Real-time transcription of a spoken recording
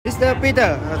Mr.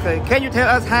 Peter, okay, can you tell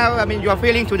us how, I mean, you are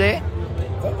feeling today?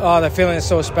 Oh, the feeling is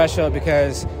so special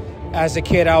because as a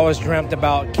kid, I always dreamt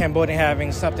about Cambodia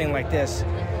having something like this.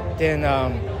 Then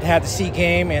they had the SEA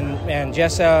game and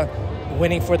Jessa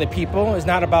winning for the people. It's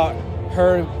not about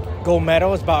her gold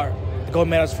medal. It's about the gold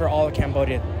medals for all of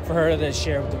Cambodia, for her to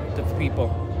share with the people.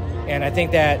 And I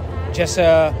think that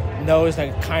Jessa knows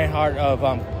the kind heart of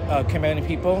Cambodian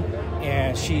people,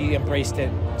 and she embraced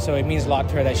it. So it means a lot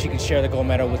to her that she could share the gold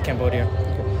medal with Cambodia.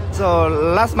 So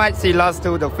last match she lost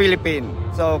to the Philippines.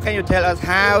 So can you tell us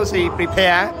how she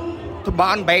prepared to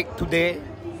bounce back today?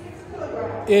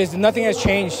 Nothing has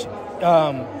changed.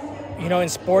 In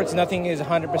sports, nothing is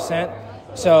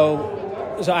 100%.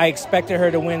 So I expected her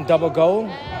to win double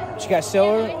gold. She got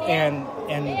silver, and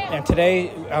today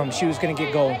she was going to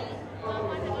get gold.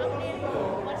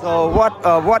 So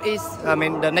what is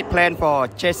the next plan for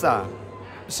Jessa?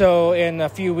 So in a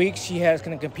few weeks, she is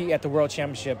going to compete at the World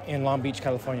Championship in Long Beach,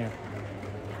 California.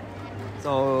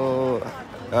 So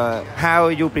how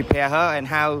you prepare her and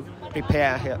how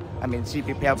prepare her? I mean, she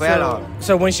prepare well.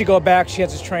 So when she go back, she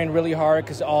has to train really hard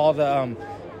because a lot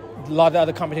of the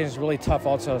other competitions is really tough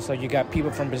also. So you got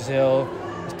people from Brazil.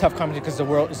 It's tough competition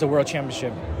because it's the World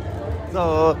Championship.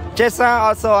 So Jessa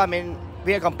also,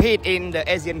 will compete in the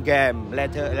Asian game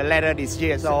later this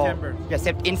year. So September.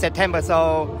 Yeah, in September.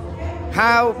 So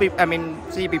how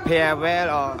she prepare well,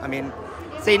 or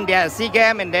since there's a SEA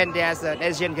game and then there's an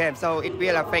Asian game, so it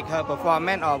will affect her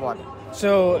performance or what?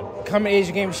 So coming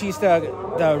Asian Games, she's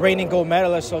the reigning gold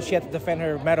medalist, so she had to defend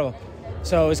her medal.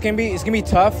 So it's gonna be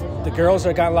tough. The girls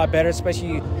are gotten a lot better,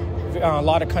 especially a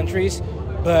lot of countries.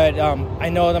 But I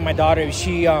know that my daughter, if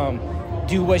she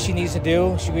do what she needs to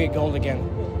do, she will get gold again.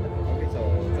 Okay,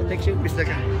 so thank you, Mr.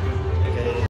 Khan.